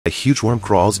A huge worm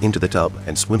crawls into the tub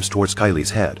and swims towards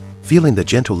Kylie's head. Feeling the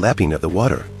gentle lapping of the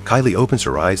water, Kylie opens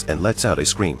her eyes and lets out a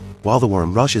scream, while the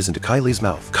worm rushes into Kylie's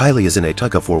mouth. Kylie is in a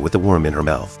tug-of-war with the worm in her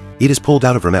mouth. It is pulled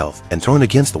out of her mouth and thrown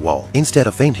against the wall. Instead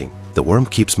of fainting, the worm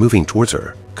keeps moving towards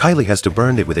her. Kylie has to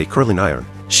burn it with a curling iron.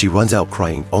 She runs out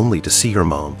crying only to see her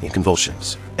mom in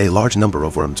convulsions. A large number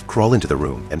of worms crawl into the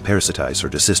room and parasitize her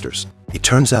two sisters. It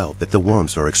turns out that the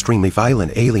worms are extremely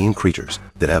violent alien creatures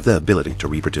that have the ability to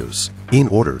reproduce. In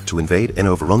order to invade and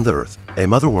overrun the Earth, a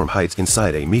mother worm hides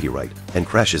inside a meteorite and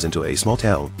crashes into a small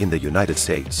town in the United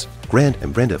States. Grant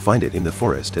and Brenda find it in the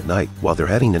forest at night while they're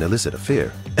having an illicit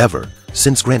affair.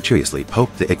 Since Grant curiously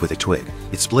poked the egg with a twig,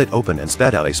 it split open and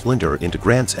spat out a splinter into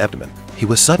Grant's abdomen. He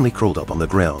was suddenly curled up on the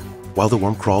ground, while the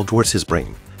worm crawled towards his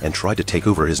brain and tried to take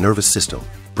over his nervous system.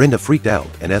 Brenda freaked out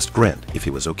and asked Grant if he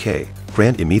was okay.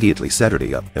 Grant immediately sat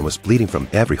her up and was bleeding from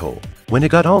every hole. When he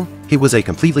got home, he was a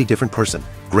completely different person.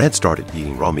 Grant started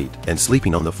eating raw meat and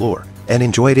sleeping on the floor, and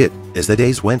enjoyed it. As the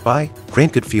days went by,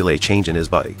 Grant could feel a change in his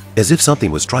body, as if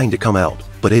something was trying to come out,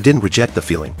 but it didn't reject the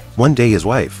feeling. One day his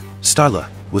wife, Starla,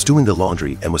 was doing the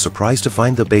laundry and was surprised to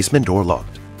find the basement door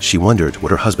locked. She wondered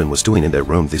what her husband was doing in their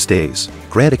room these days.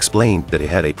 Grant explained that he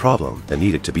had a problem and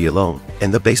needed to be alone,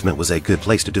 and the basement was a good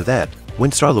place to do that. When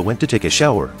Starla went to take a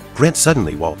shower, Grant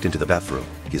suddenly walked into the bathroom,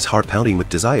 his heart pounding with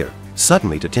desire.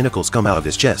 Suddenly, the tentacles come out of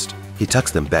his chest. He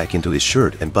tucks them back into his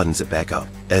shirt and buttons it back up.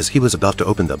 As he was about to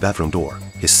open the bathroom door,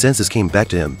 his senses came back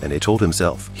to him and he told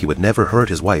himself he would never hurt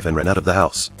his wife and ran out of the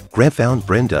house. Grant found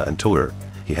Brenda and told her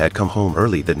he had come home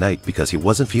early that night because he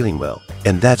wasn't feeling well,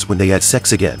 and that's when they had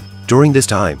sex again. During this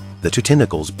time, the two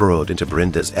tentacles burrowed into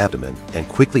Brenda's abdomen and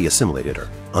quickly assimilated her.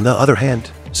 On the other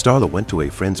hand, Starla went to a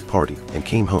friend's party and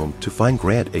came home to find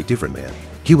Grant a different man.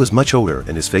 He was much older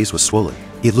and his face was swollen.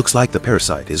 It looks like the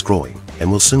parasite is growing and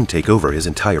will soon take over his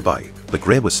entire body. But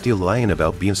Grant was still lying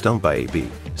about being stung by a bee,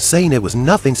 saying it was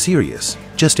nothing serious,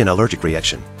 just an allergic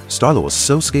reaction. Starla was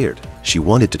so scared, she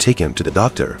wanted to take him to the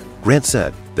doctor. Grant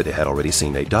said that he had already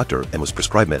seen a doctor and was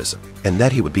prescribed medicine, and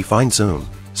that he would be fine soon.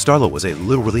 Starla was a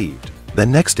little relieved. The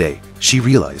next day, she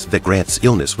realized that Grant's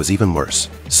illness was even worse,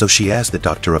 so she asked the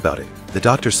doctor about it. The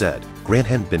doctor said Grant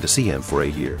hadn't been to see him for a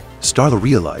year. Starla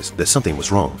realized that something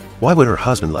was wrong. Why would her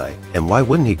husband lie, and why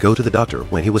wouldn't he go to the doctor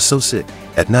when he was so sick?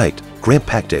 At night, Grant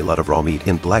packed a lot of raw meat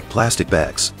in black plastic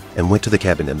bags and went to the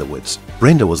cabin in the woods.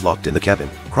 Brenda was locked in the cabin,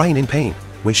 crying in pain.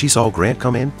 When she saw Grant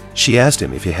come in, she asked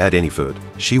him if he had any food.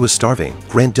 She was starving.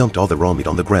 Grant dumped all the raw meat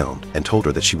on the ground and told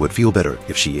her that she would feel better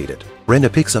if she ate it. Brenda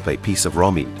picks up a piece of raw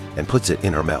meat and puts it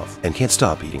in her mouth and can't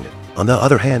stop eating it. On the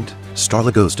other hand,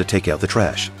 Starla goes to take out the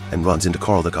trash and runs into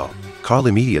Carl the cop. Carl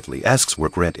immediately asks where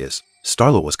Grant is.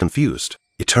 Starla was confused.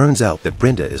 It turns out that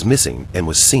Brenda is missing and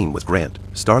was seen with Grant.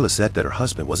 Starla said that her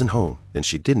husband wasn't home and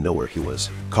she didn't know where he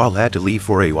was. Carl had to leave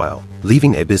for a while,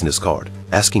 leaving a business card,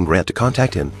 asking Grant to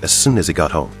contact him as soon as he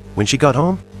got home. When she got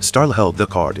home, Starla held the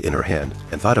card in her hand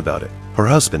and thought about it. Her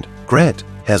husband, Grant,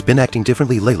 has been acting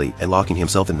differently lately and locking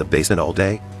himself in the basement all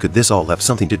day. Could this all have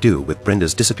something to do with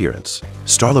Brenda's disappearance?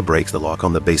 Starla breaks the lock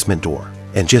on the basement door,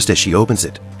 and just as she opens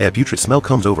it, a putrid smell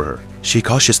comes over her. She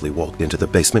cautiously walked into the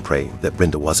basement praying that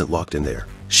Brenda wasn't locked in there.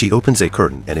 She opens a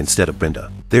curtain and instead of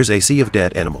Brenda, there's a sea of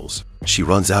dead animals. She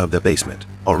runs out of the basement,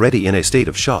 already in a state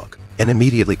of shock, and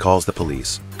immediately calls the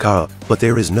police. But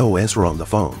there is no answer on the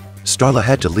phone. Starla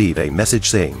had to leave a message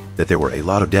saying that there were a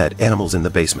lot of dead animals in the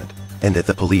basement and that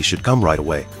the police should come right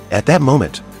away. At that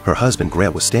moment, her husband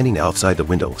Grant was standing outside the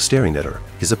window staring at her.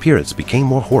 His appearance became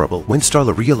more horrible. When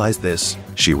Starla realized this,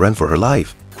 she ran for her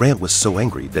life. Grant was so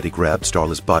angry that he grabbed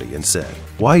Starla's body and said,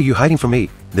 "Why are you hiding from me?"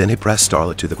 Then he pressed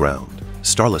Starla to the ground.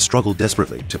 Starla struggled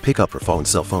desperately to pick up her fallen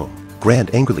cell phone.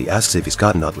 Grant angrily asks if he's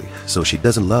gotten ugly, so she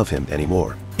doesn't love him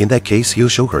anymore. In that case, he'll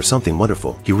show her something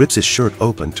wonderful. He rips his shirt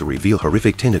open to reveal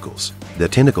horrific tentacles. The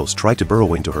tentacles try to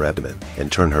burrow into her abdomen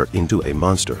and turn her into a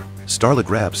monster. Starla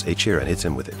grabs a chair and hits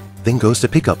him with it, then goes to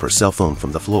pick up her cell phone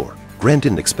from the floor. Grant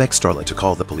didn't expect Starla to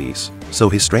call the police, so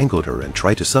he strangled her and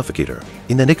tried to suffocate her.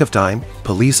 In the nick of time,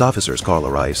 police officers Carl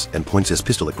arrives and points his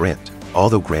pistol at Grant.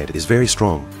 Although Grant is very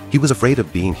strong, he was afraid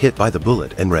of being hit by the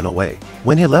bullet and ran away.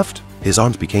 When he left, his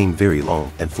arms became very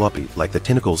long and floppy like the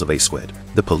tentacles of a squid.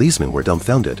 The policemen were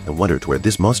dumbfounded and wondered where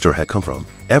this monster had come from.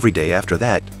 Every day after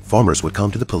that, farmers would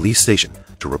come to the police station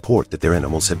to report that their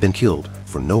animals had been killed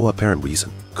for no apparent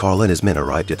reason. Carl and his men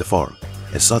arrived at the farm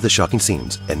and saw the shocking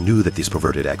scenes and knew that these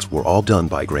perverted acts were all done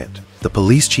by Grant. The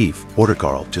police chief ordered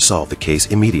Carl to solve the case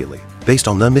immediately. Based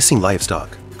on the missing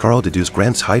livestock, Carl deduced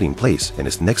Grant's hiding place and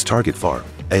his next target farm.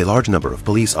 A large number of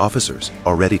police officers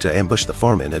are ready to ambush the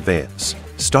farm in advance.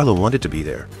 Starla wanted to be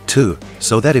there, too,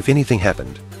 so that if anything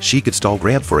happened, she could stall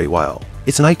Grant for a while.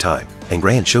 It's nighttime, and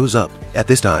Grant shows up. At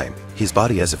this time, his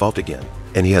body has evolved again,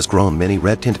 and he has grown many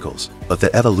red tentacles, but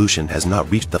the evolution has not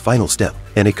reached the final step,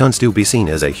 and he can't still be seen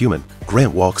as a human.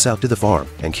 Grant walks out to the farm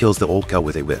and kills the old cow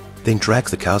with a whip, then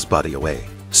drags the cow's body away.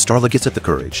 Starla gets up the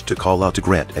courage to call out to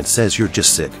Grant and says, "You're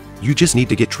just sick. You just need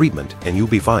to get treatment and you'll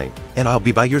be fine, and I'll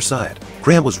be by your side."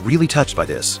 Grant was really touched by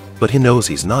this, but he knows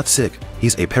he's not sick.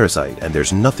 He's a parasite and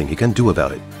there's nothing he can do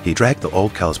about it. He dragged the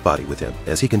old cow's body with him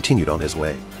as he continued on his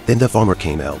way. Then the farmer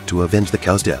came out to avenge the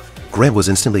cow's death. Grant was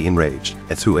instantly enraged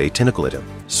and threw a tentacle at him.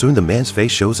 Soon the man's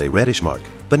face shows a reddish mark,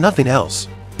 but nothing else.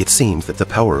 It seems that the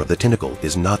power of the tentacle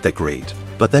is not that great.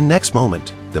 But the next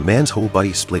moment, the man's whole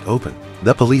body split open.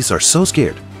 The police are so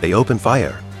scared, they open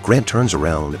fire. Grant turns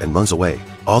around and runs away.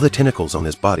 All the tentacles on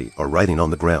his body are writhing on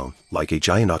the ground like a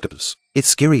giant octopus. It's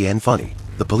scary and funny.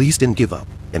 The police didn't give up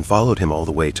and followed him all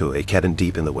the way to a cabin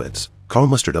deep in the woods. Carl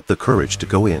mustered up the courage to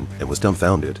go in and was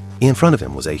dumbfounded. In front of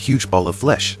him was a huge ball of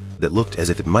flesh that looked as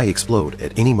if it might explode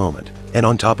at any moment, and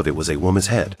on top of it was a woman's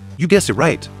head. You guessed it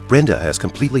right, Brenda has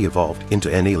completely evolved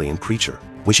into an alien creature.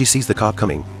 When she sees the cop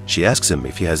coming, she asks him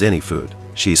if he has any food.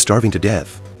 She is starving to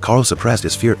death. Carl suppressed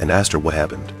his fear and asked her what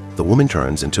happened. The woman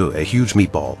turns into a huge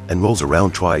meatball and rolls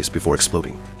around twice before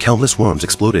exploding. Countless worms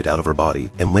exploded out of her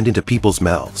body and went into people's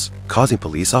mouths, causing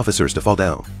police officers to fall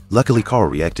down. Luckily, Carl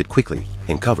reacted quickly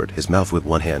and covered his mouth with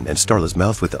one hand and Starla's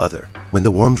mouth with the other. When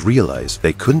the worms realized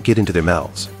they couldn't get into their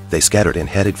mouths, they scattered and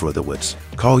headed for the woods.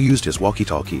 Carl used his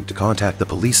walkie-talkie to contact the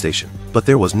police station, but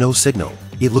there was no signal.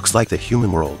 It looks like the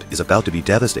human world is about to be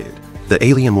devastated. The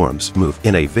alien worms move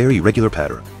in a very regular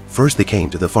pattern. First they came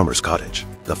to the farmer's cottage.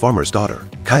 The farmer's daughter,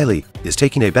 Kylie, is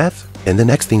taking a bath, and the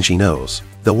next thing she knows,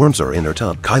 the worms are in her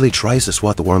tub. Kylie tries to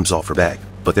swat the worms off her back,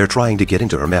 but they're trying to get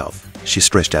into her mouth. She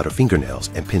stretched out her fingernails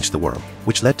and pinched the worm,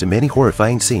 which led to many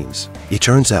horrifying scenes. It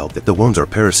turns out that the worms are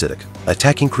parasitic,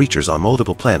 attacking creatures on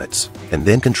multiple planets, and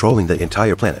then controlling the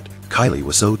entire planet. Kylie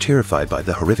was so terrified by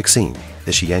the horrific scene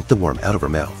that she yanked the worm out of her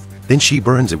mouth. Then she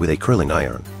burns it with a curling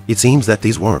iron. It seems that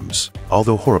these worms,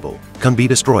 although horrible, can be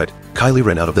destroyed. Kylie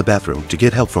ran out of the bathroom to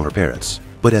get help from her parents,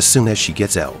 but as soon as she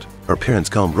gets out, her parents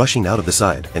come rushing out of the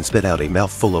side and spit out a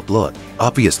mouthful of blood.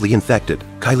 Obviously infected,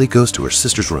 Kylie goes to her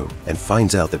sister's room and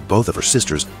finds out that both of her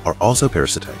sisters are also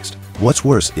parasitized. What's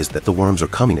worse is that the worms are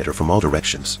coming at her from all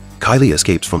directions. Kylie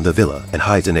escapes from the villa and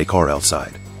hides in a car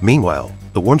outside. Meanwhile,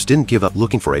 the worms didn't give up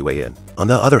looking for a way in. On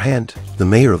the other hand, the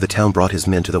mayor of the town brought his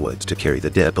men to the woods to carry the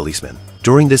dead policeman.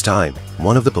 During this time,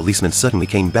 one of the policemen suddenly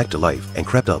came back to life and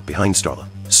crept up behind Starla.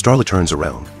 Starla turns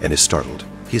around and is startled.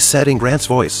 He said in Grant's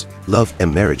voice, "Love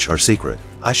and marriage are secret.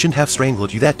 I shouldn't have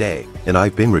strangled you that day, and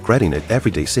I've been regretting it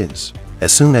every day since."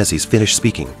 As soon as he's finished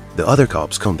speaking, the other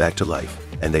cops come back to life,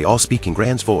 and they all speak in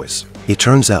Grant's voice. It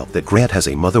turns out that Grant has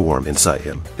a mother worm inside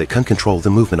him that can control the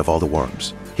movement of all the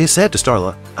worms. He said to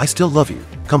Starla, "I still love you.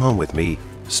 Come home with me."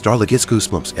 Starla gets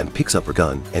goosebumps and picks up her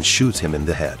gun and shoots him in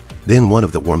the head. Then one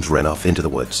of the worms ran off into the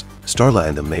woods. Starla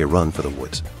and the mayor run for the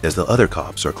woods as the other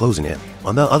cops are closing in.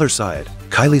 On the other side,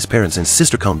 Kylie's parents and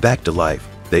sister come back to life.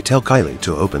 They tell Kylie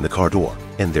to open the car door,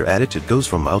 and their attitude goes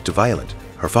from mild to violent.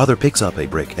 Her father picks up a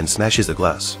brick and smashes the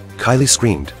glass. Kylie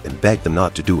screamed and begged them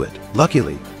not to do it.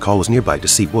 Luckily, Carl was nearby to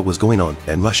see what was going on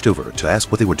and rushed over to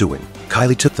ask what they were doing.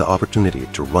 Kylie took the opportunity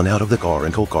to run out of the car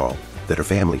and told Carl that her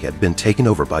family had been taken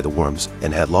over by the worms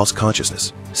and had lost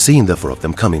consciousness. Seeing the four of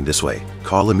them coming this way,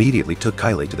 Carl immediately took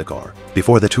Kylie to the car.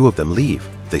 Before the two of them leave,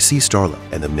 they see Starla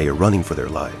and the mayor running for their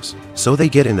lives. So they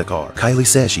get in the car. Kylie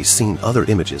says she's seen other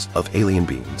images of alien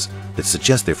beings that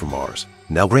suggest they're from Mars.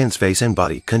 Now Grant's face and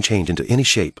body can change into any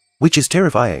shape, which is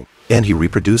terrifying. And he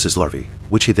reproduces larvae,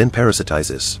 which he then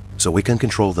parasitizes, so he can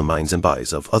control the minds and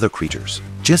bodies of other creatures.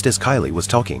 Just as Kylie was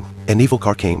talking, an evil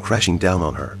car came crashing down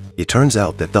on her. It turns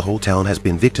out that the whole town has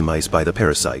been victimized by the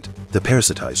parasite. The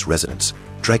parasitized residents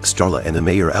dragged Starla and the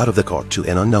mayor out of the car to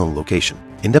an unknown location.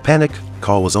 In the panic,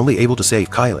 Carl was only able to save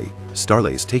Kylie.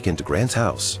 Starla is taken to Grant's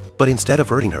house, but instead of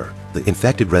hurting her, the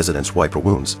infected residents wipe her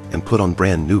wounds and put on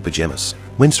brand new pajamas.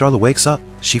 When Starla wakes up,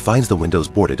 she finds the windows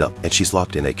boarded up and she's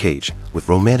locked in a cage with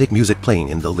romantic music playing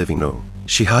in the living room.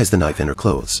 She hides the knife in her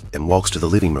clothes and walks to the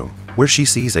living room, where she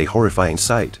sees a horrifying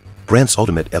sight. Grant's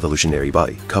ultimate evolutionary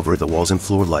body covered the walls and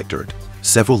floor like dirt.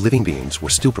 Several living beings were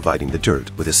still providing the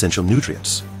dirt with essential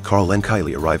nutrients. Carl and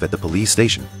Kylie arrive at the police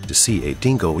station to see a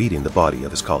dingo eating the body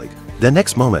of his colleague. The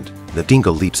next moment, the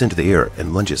dingo leaps into the air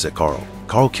and lunges at Carl.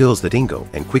 Carl kills the dingo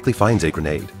and quickly finds a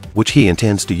grenade, which he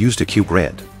intends to use to kill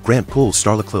Grant. Grant pulls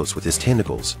Starla close with his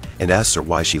tentacles and asks her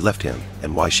why she left him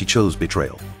and why she chose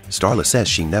betrayal. Starla says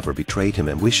she never betrayed him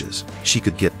and wishes she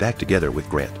could get back together with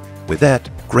Grant. With that,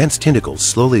 Grant's tentacles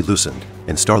slowly loosened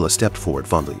and Starla stepped forward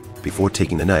fondly before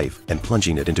taking the knife and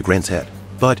plunging it into Grant's head.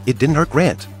 But it didn't hurt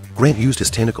Grant. Grant used his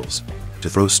tentacles to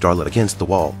throw Starla against the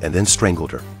wall and then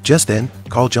strangled her. Just then,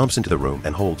 Carl jumps into the room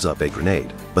and holds up a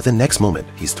grenade. But the next moment,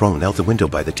 he's thrown out the window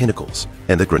by the tentacles,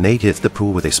 and the grenade hits the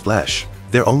pool with a splash.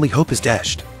 Their only hope is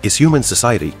dashed. Is human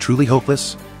society truly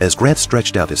hopeless? As Grant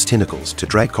stretched out his tentacles to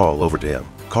drag Carl over to him,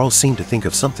 Carl seemed to think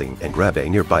of something and grabbed a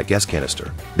nearby gas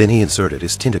canister. Then he inserted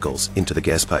his tentacles into the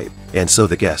gas pipe, and so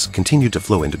the gas continued to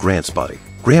flow into Grant's body.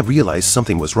 Grant realized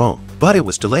something was wrong, but it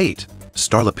was delayed.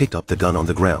 Starla picked up the gun on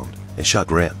the ground and shot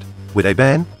Grant. With a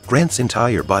bang, Grant's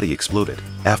entire body exploded.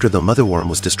 After the mother worm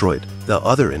was destroyed, the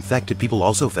other infected people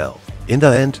also fell. In the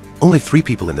end, only 3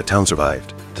 people in the town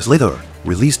survived. The Slither,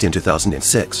 released in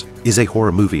 2006, is a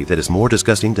horror movie that is more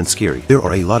disgusting than scary. There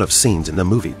are a lot of scenes in the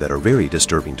movie that are very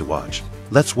disturbing to watch.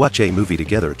 Let's watch a movie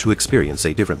together to experience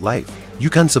a different life. You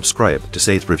can subscribe to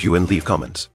Seythe Review and leave comments.